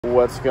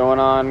What's going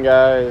on,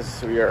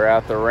 guys? We are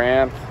at the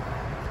ramp.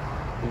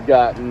 We've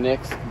got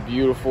Nick's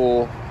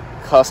beautiful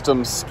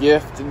custom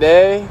skiff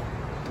today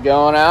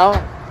going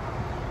out,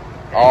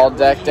 all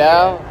decked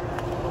out.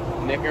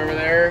 Nick over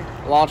there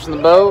launching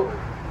the boat.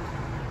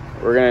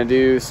 We're gonna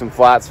do some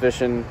flats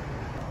fishing,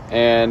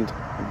 and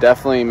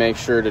definitely make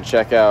sure to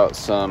check out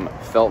some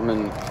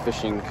Feltman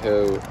Fishing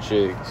Co.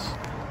 jigs.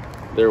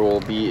 There will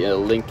be a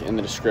link in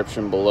the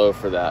description below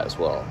for that as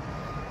well.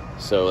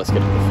 So let's get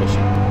to the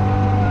fishing.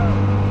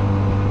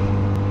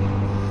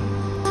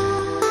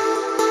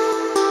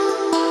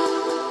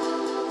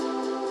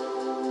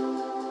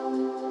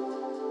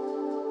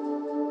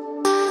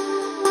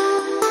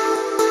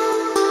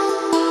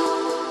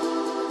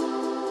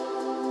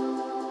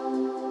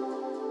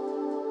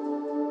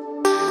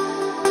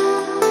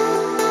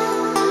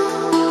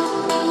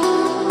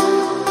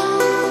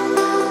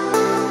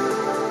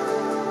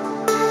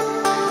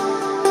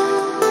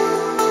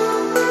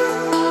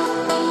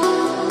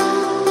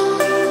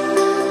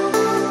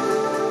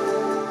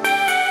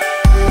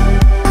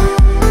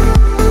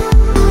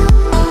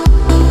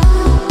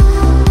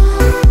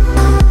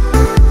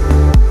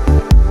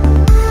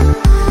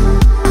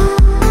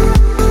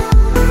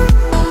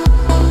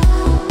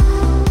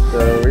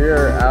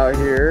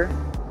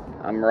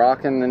 I'm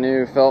rocking the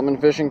new Feltman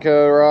Fishing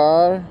Co.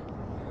 rod,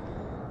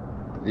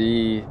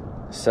 the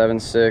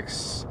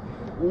 7.6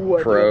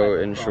 Pro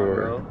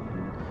inshore.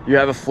 You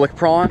have a flick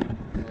prawn?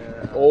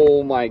 Yeah.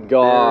 Oh my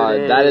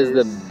god, that is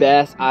the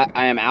best.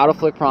 I am out of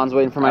flick prawns,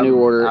 waiting for my new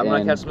order. I'm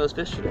gonna catch some of those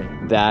fish today.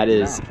 That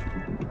is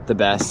the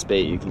best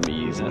bait you can be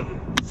using.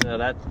 So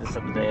that is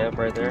up the day up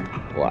right there.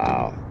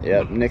 Wow.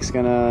 Yep, Nick's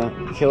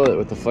gonna kill it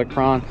with the flick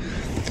prawn.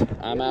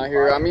 I'm out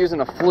here, I'm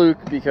using a fluke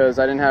because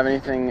I didn't have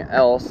anything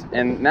else.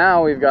 And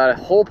now we've got a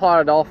whole pot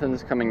of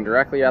dolphins coming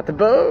directly at the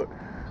boat.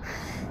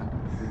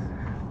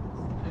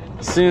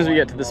 As soon as we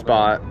get to the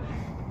spot.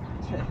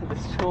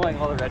 Destroying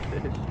all the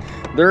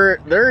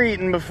redfish. They're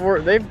eating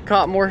before, they've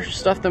caught more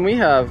stuff than we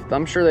have.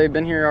 I'm sure they've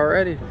been here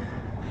already.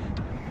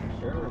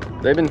 Sure.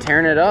 They've been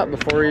tearing it up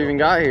before we even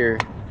got here.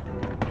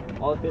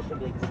 All the fish are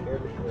being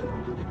scared of it.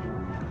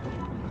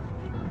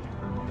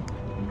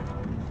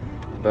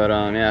 But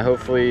yeah,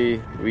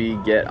 hopefully we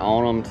get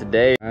on them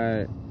today. All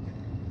right,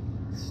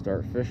 let's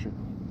start fishing.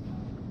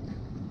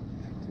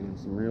 Doing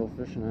some real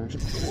fishing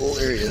action. Oh,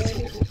 there he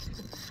is.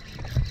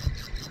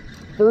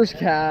 First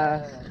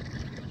cast.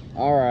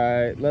 All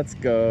right, let's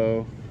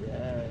go.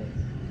 Yes.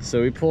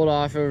 So we pulled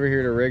off over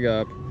here to rig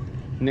up.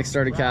 Nick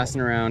started casting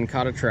around,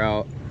 caught a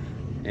trout,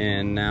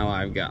 and now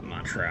I've got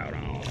my trout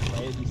on.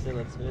 Why did you say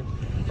let's fish?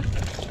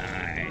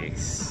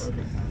 Nice.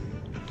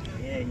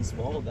 Yeah, he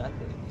swallowed that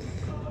thing.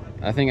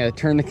 I think I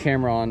turned the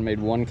camera on,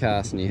 made one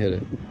cast, and he hit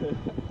it.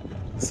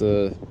 It's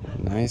a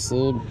nice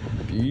little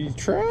beauty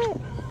trout.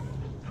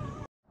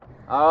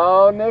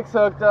 Oh, Nick's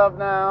hooked up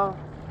now.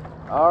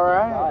 All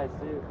right.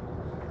 Nice, dude.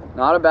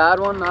 Not a bad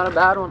one, not a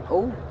bad one.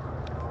 Oh.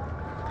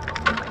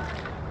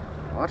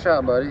 Watch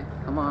out, buddy.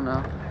 Come on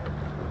now.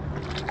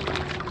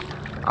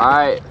 All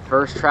right,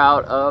 first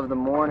trout of the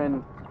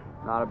morning.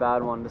 Not a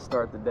bad one to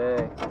start the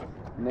day.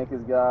 Nick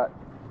has got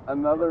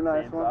another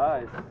nice one.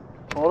 Size.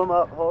 Hold him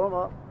up, hold him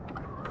up.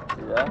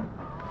 See that?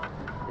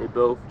 They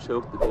both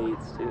choked the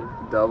baits too.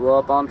 Double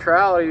up on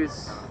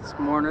trouties this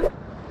morning.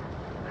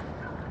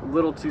 A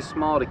little too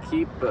small to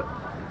keep, but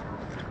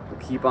we'll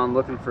keep on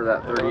looking for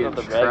that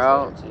 30-inch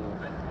trout.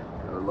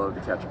 I would love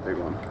to catch a big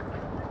one.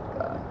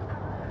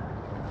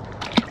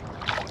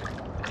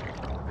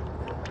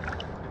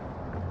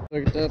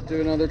 Hooked up to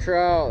another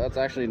trout. That's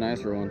actually a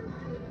nicer one.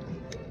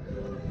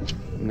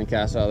 I'm gonna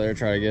cast out there,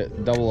 try to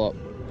get double up.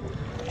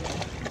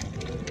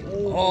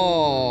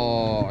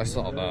 Oh, I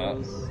saw that.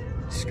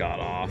 Just got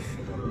off.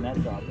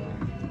 Net drop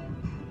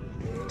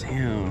on.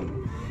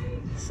 Damn.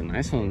 It's a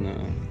nice one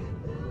though.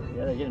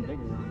 Yeah, they're getting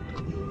bigger.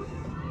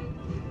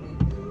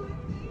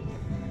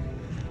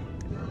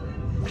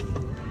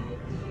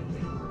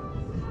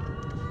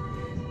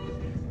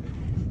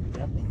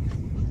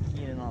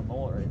 Definitely eating on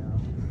mullet right now.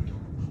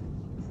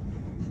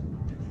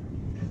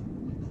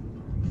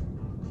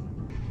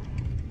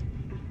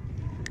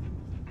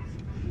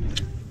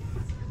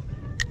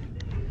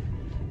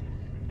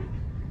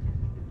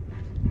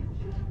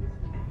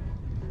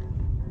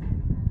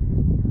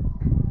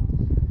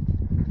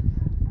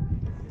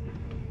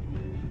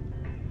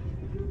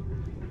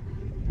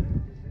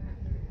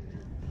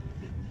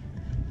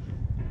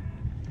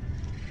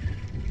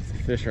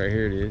 Fish right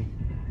here, dude.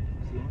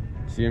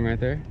 See him right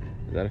there?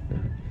 Is that a fish?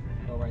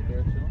 Oh, right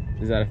there, too?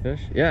 Is that a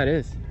fish? Yeah, it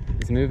is.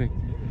 It's moving.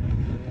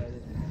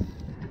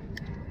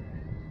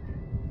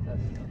 Yeah, it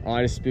is. Oh,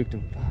 I just spooked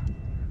him.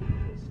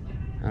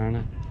 I don't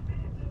know.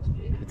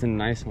 It's a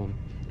nice one.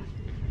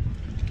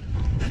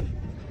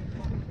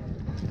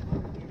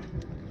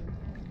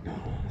 Oh,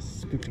 I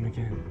spooked him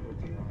again.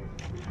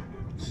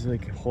 Just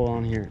like hold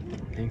on here,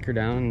 anchor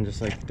down, and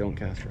just like don't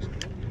cast for a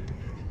second.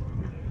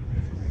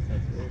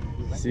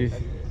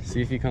 See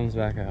if he comes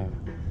back out.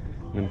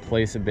 And then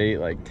place a bait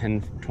like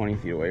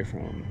 10-20 feet away from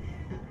him.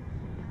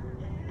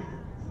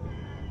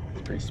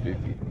 It's pretty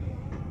spooky.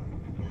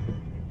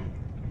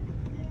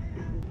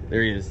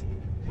 There he is.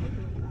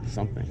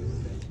 Something.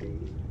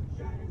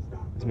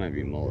 This might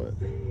be mullet.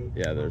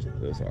 Yeah, those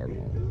are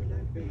mullet.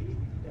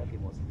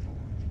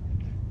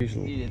 Dude,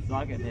 it's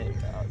not gonna hit.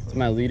 Is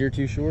my leader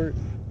too short?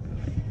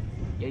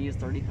 Yeah, use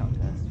 30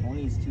 contest.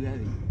 20 is too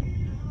heavy.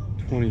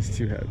 20's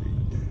too heavy.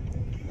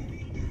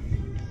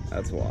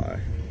 That's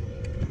why.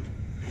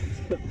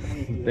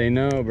 They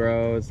know,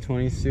 bro. It's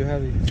 20's too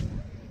heavy.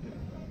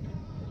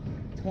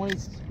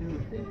 20's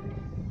too thick.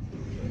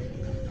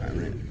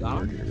 Alright,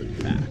 Got we're gonna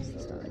go fast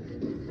this time.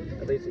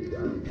 At least you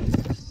got him.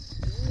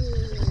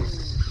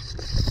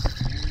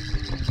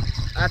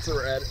 That's a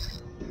red.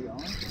 Be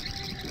on?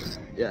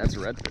 Yeah, that's a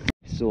redfish.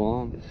 Still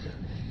on.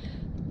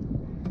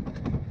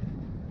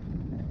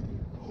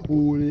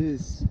 Oh, it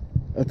is.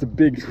 That's a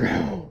big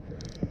trout.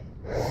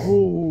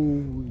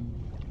 Holy.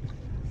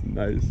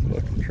 Nice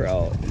fucking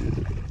trout,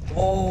 dude.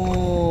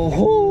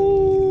 Oh,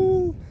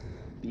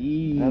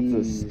 that's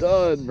a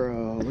stud,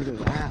 bro. Look at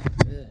that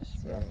fish,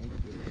 bro.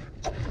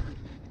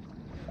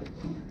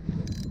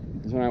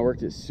 This is when I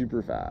worked it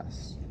super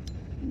fast.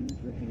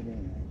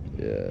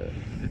 Yeah.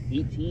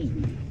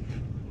 18.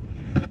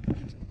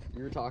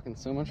 You were talking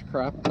so much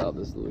crap about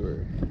this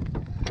lure.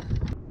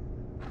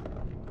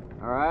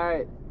 All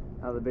right,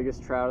 now the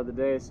biggest trout of the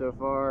day so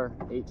far,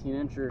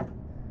 18-incher.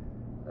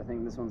 I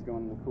think this one's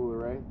going in the cooler,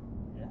 right?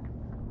 Yeah.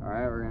 All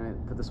right, we're gonna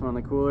put this one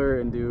in the cooler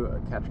and do a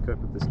catch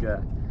cook with this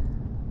guy.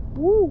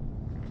 Woo!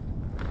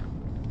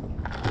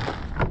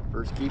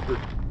 First keeper.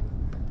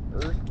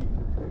 First keeper.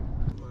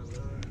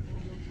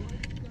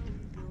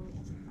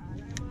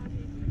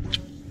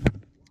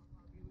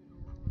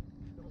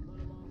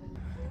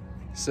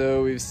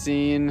 So we've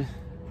seen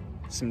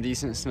some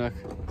decent snook,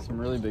 some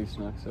really big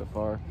snook so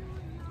far.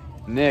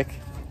 Nick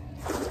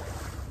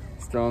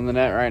is throwing the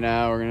net right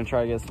now. We're gonna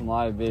try to get some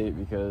live bait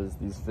because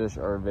these fish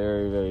are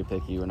very, very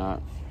picky. We're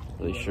not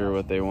really sure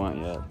what they want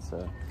yet.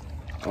 So,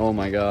 oh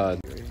my God,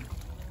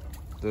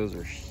 those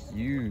are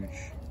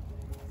huge.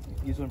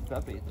 Use one for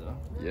cut bait though.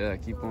 Yeah,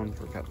 keep one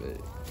for cut bait.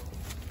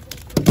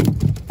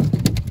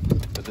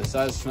 But the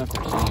size snook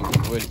we're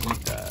seeing would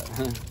eat that.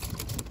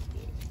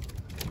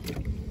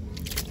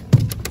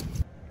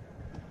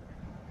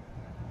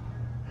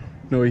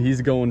 No,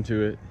 he's going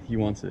to it. He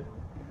wants it.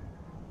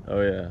 Oh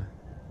yeah.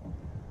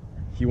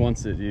 He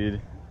wants it, dude.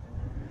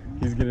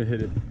 He's gonna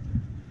hit it.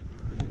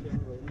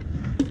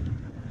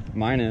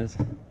 Mine is.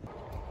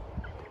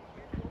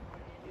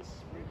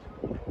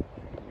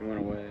 He went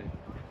away.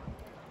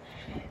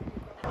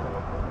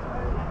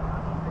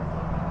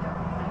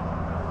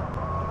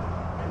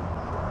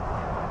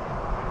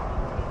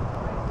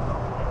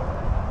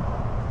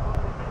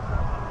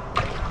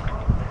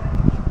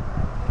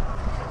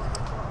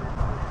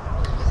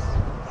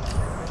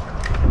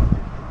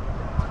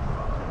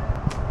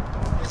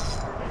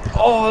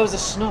 Oh, it was a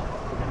snook.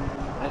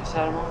 I just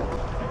had him on.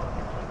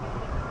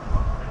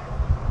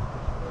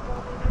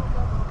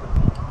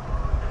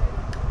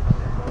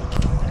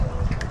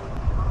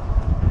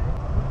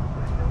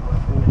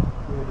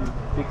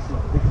 Big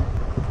snook, big snook.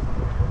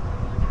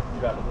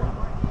 You got it, bro.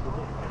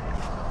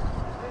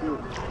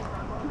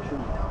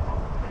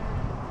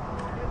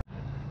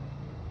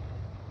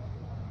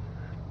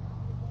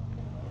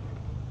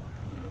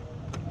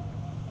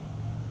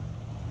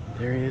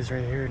 There he is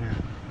right here now.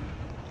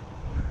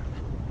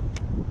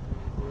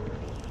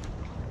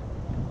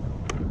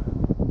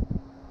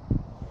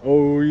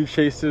 Oh, you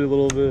chased it a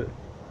little bit.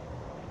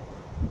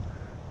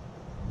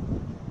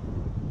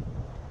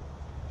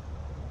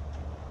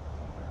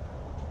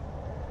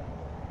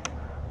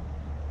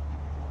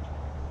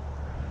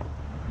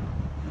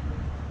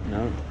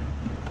 No.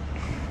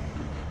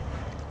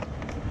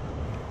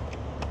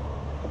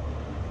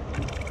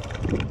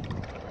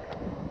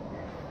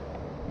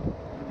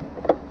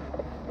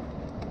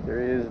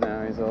 There he is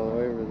now. He's all the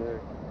way over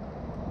there.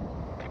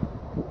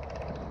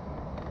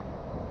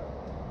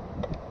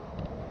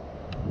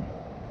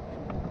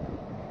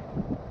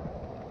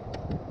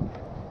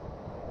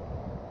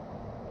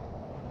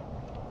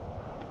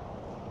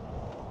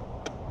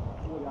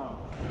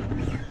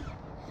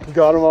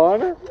 Got him on?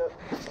 Yep.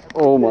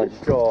 Oh my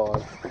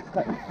God.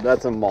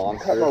 That's a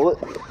monster. Hold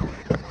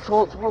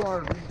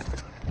on.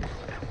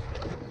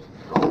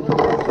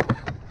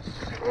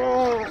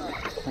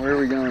 Where are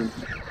we going?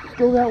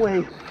 Go that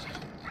way.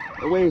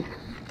 Away.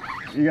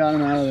 You got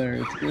him out of there.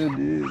 It's good,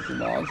 dude. It's a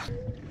monster.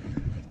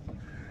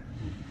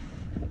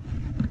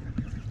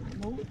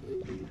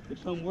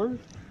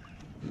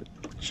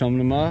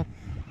 Chummed him up?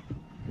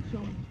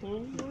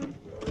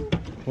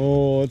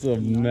 Oh, it's a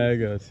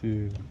mega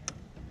too.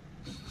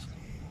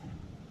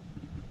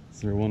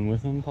 Is there one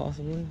with him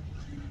possibly?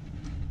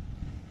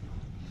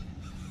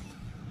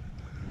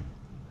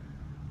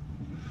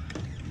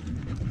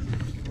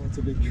 Oh, it's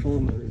a big troll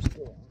motor.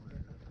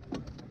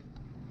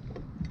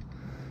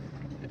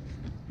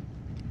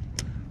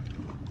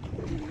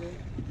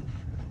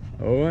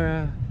 Oh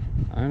yeah,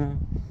 I know.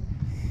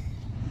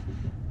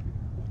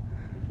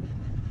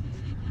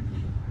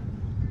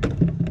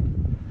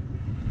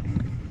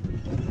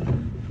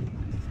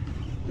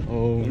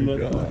 Oh my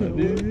God,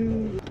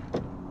 dude.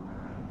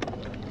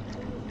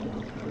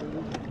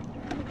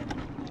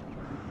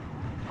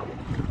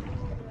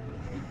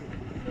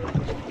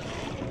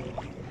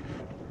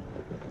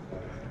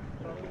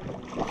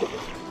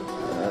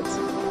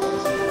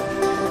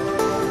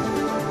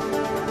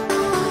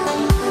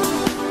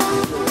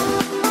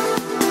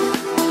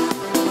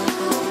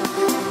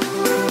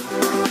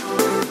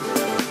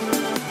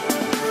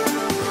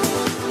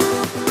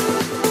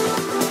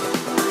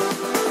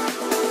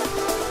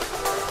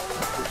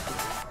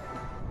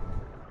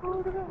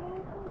 Yo!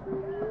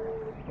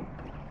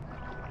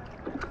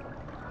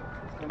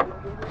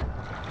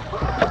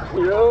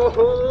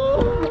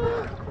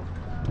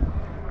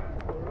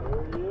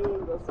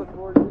 That's a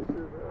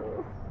 4-incher,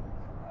 bro.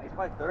 He's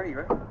probably 30,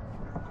 right?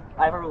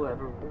 I've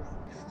whatever.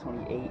 It's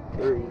 28,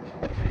 30.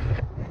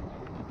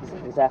 He's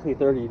exactly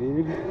 30,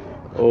 dude.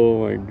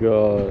 Oh my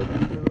god.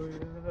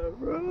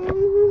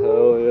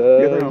 Hell yeah,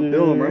 You're gonna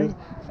film him, right?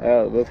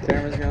 Yeah, both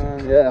cameras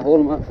going. Yeah, hold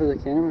him up for the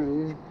camera,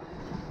 dude.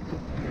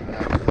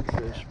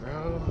 Fish,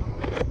 bro.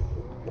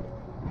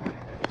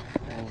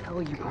 I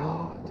tell you,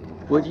 bro.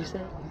 What'd you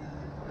say?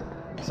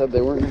 I said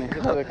they weren't gonna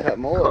hit the cut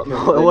mullet.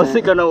 No, it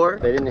wasn't gonna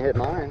work. They didn't hit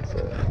mine, so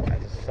I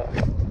just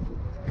sucked.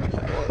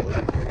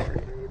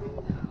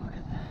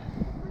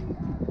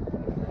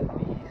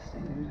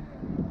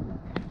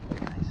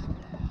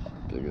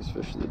 Biggest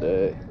fish of the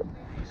day.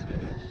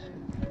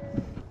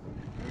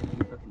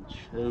 Fucking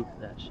choke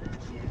that shit.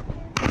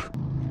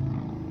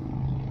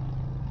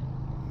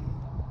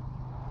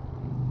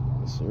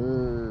 Yes,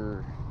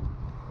 sir.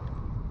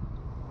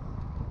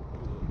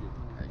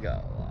 I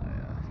got a lot,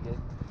 yeah.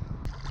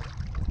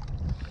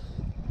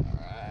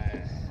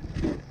 Alright.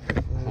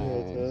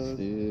 Nice,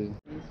 dude.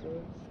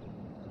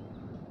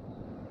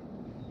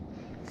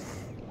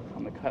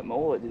 On the cut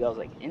mullet, dude, that was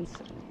like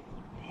instant.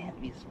 Man,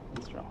 he's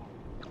strong.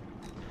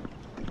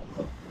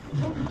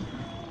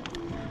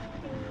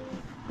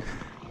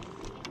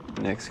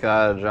 Nick's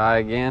got a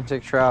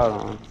gigantic trout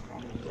on.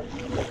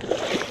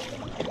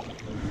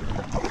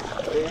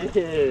 There it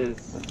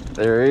is.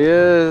 There he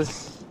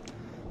is.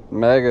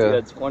 Mega. Dude,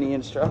 a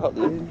 20-inch trout,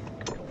 dude.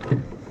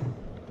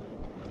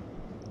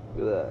 Look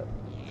at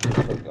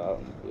that. That got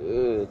him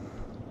good.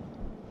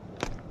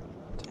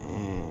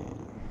 Damn.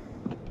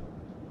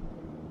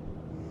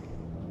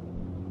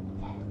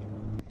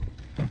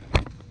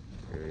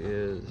 There he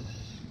is.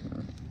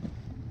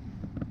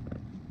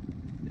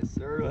 Yes,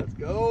 sir. Let's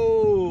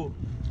go.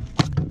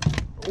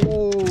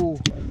 Oh.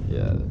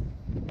 Yeah,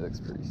 that's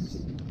pretty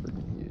huge.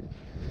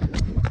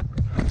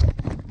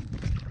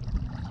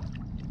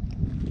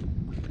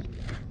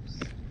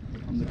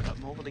 On the cut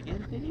mullet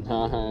again, baby.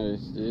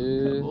 Nice,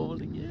 dude. Cut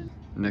mullet again.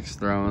 Nick's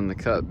throwing the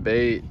cut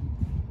bait.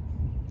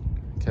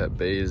 Cut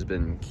bait has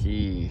been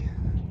key.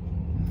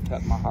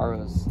 Cut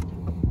Maharos.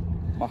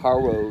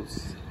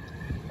 Maharos.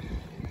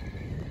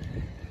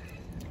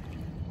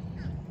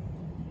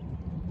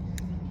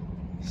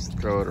 Just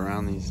throw it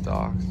around these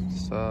docks and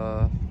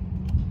stuff.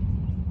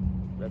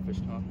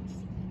 Redfish tons.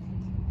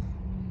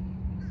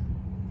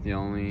 The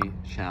only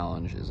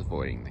challenge is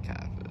avoiding the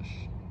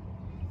catfish.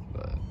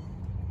 But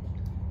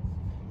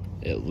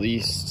at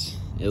least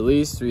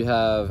we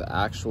have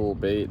actual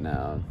bait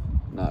now,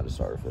 not just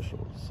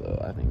artificial. So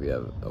I think we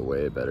have a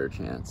way better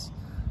chance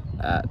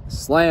at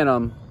slaying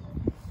them.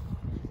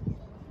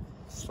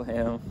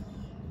 Slam.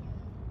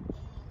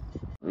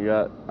 We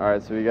got, all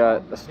right, so we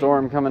got a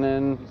storm coming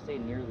in. You stay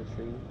near the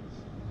trees.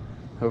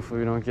 Hopefully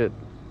we don't get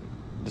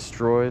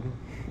destroyed.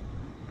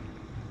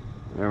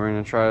 And we're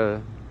gonna try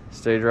to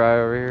stay dry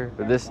over here.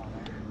 But this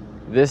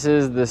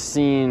is the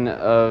scene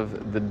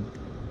of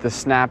the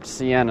snapped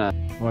sienna.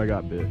 Oh, I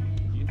got bit.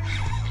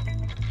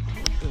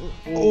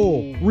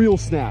 Oh, real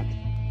snapped.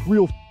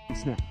 Real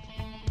snapped.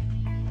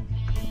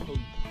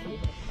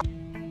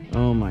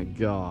 Oh my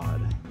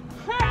god.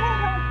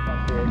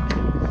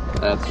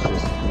 That's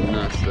just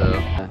nuts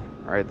though.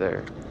 Right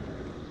there.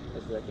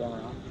 Is that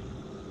camera on?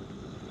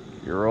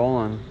 You're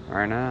rolling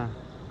right now.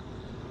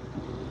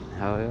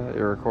 Hell yeah,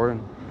 you're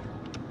recording.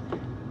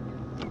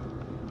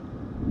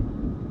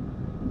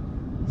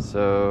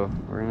 So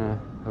we're gonna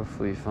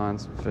hopefully find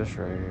some fish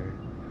right here.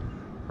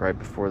 Right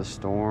before the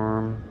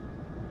storm.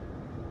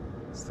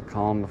 It's the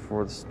calm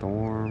before the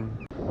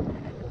storm.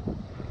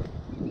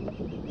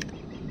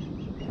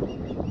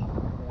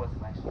 What's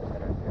nice to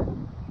right there?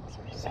 That's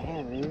what I'm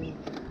saying, dude.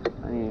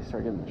 I need to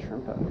start getting the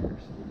shrimp out here.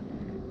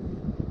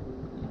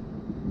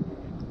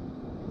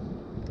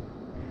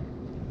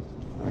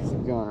 I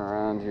keep going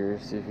around here,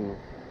 see if you can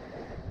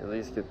at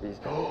least get these.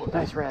 Oh,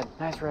 nice red,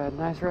 nice red,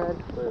 nice red,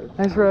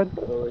 nice red.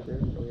 Oh, right there.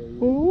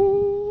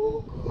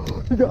 Oh,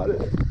 you got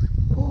it.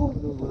 Oh.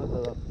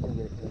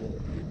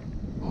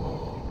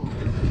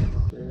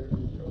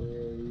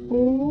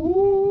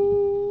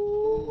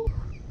 Oh.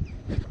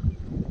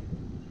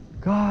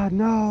 God,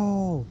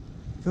 no.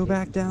 Go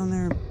back down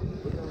there.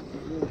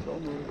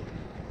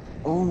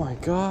 Oh my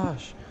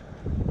gosh.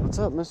 What's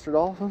up, Mr.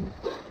 Dolphin?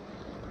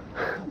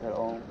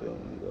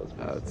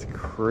 That's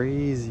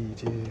crazy,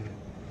 dude.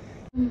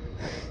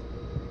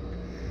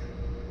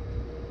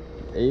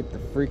 Ate the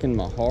freaking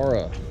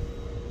Mahara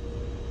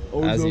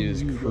as he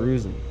was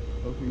cruising.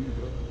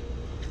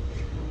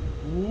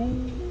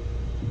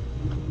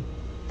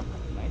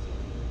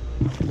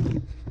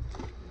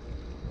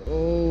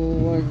 Oh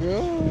my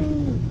god.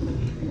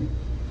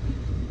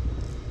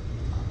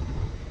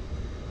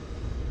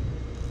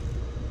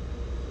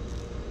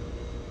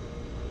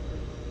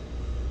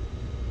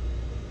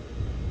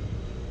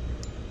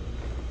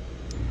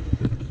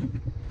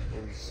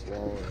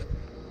 Strong.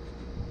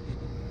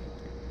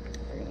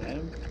 Are you gonna let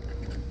him?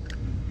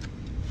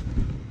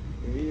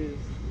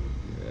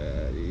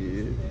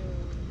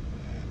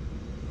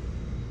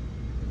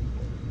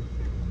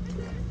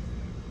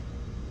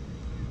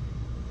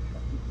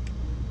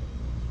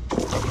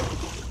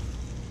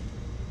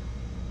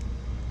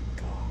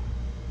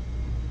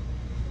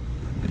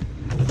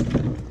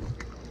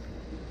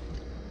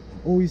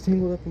 Oh, he's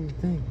tangled up in the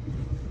thing.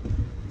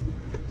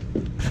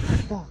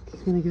 Fuck,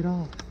 he's gonna get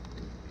off.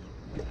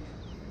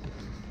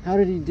 How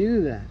did he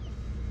do that?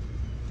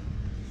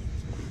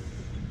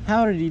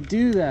 How did he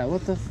do that?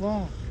 What the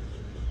fuck?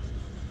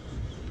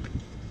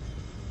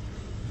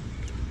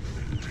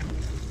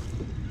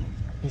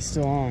 He's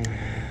still on.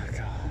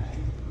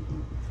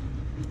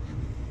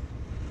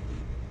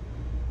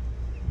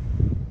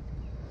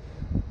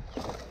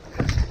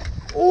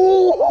 Oh,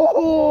 God.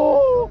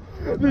 Oh!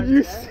 Did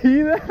you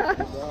see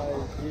that?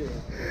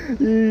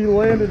 He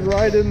landed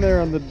right in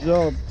there on the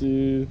jump,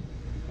 dude.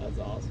 That's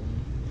awesome.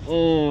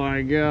 Oh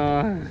my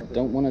God.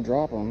 Don't want to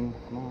drop him.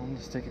 Come on,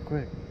 just take it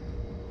quick.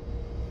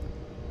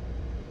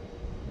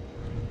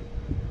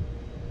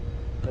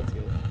 That's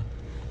good.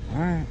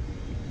 Alright.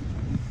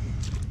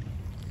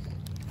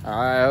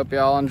 Alright, I hope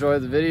y'all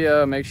enjoyed the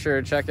video. Make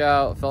sure to check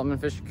out Feltman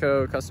Fishing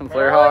Co. Custom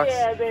Flare Hawks.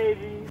 Yeah,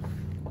 baby.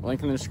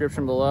 Link in the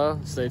description below.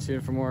 Stay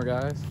tuned for more,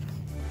 guys.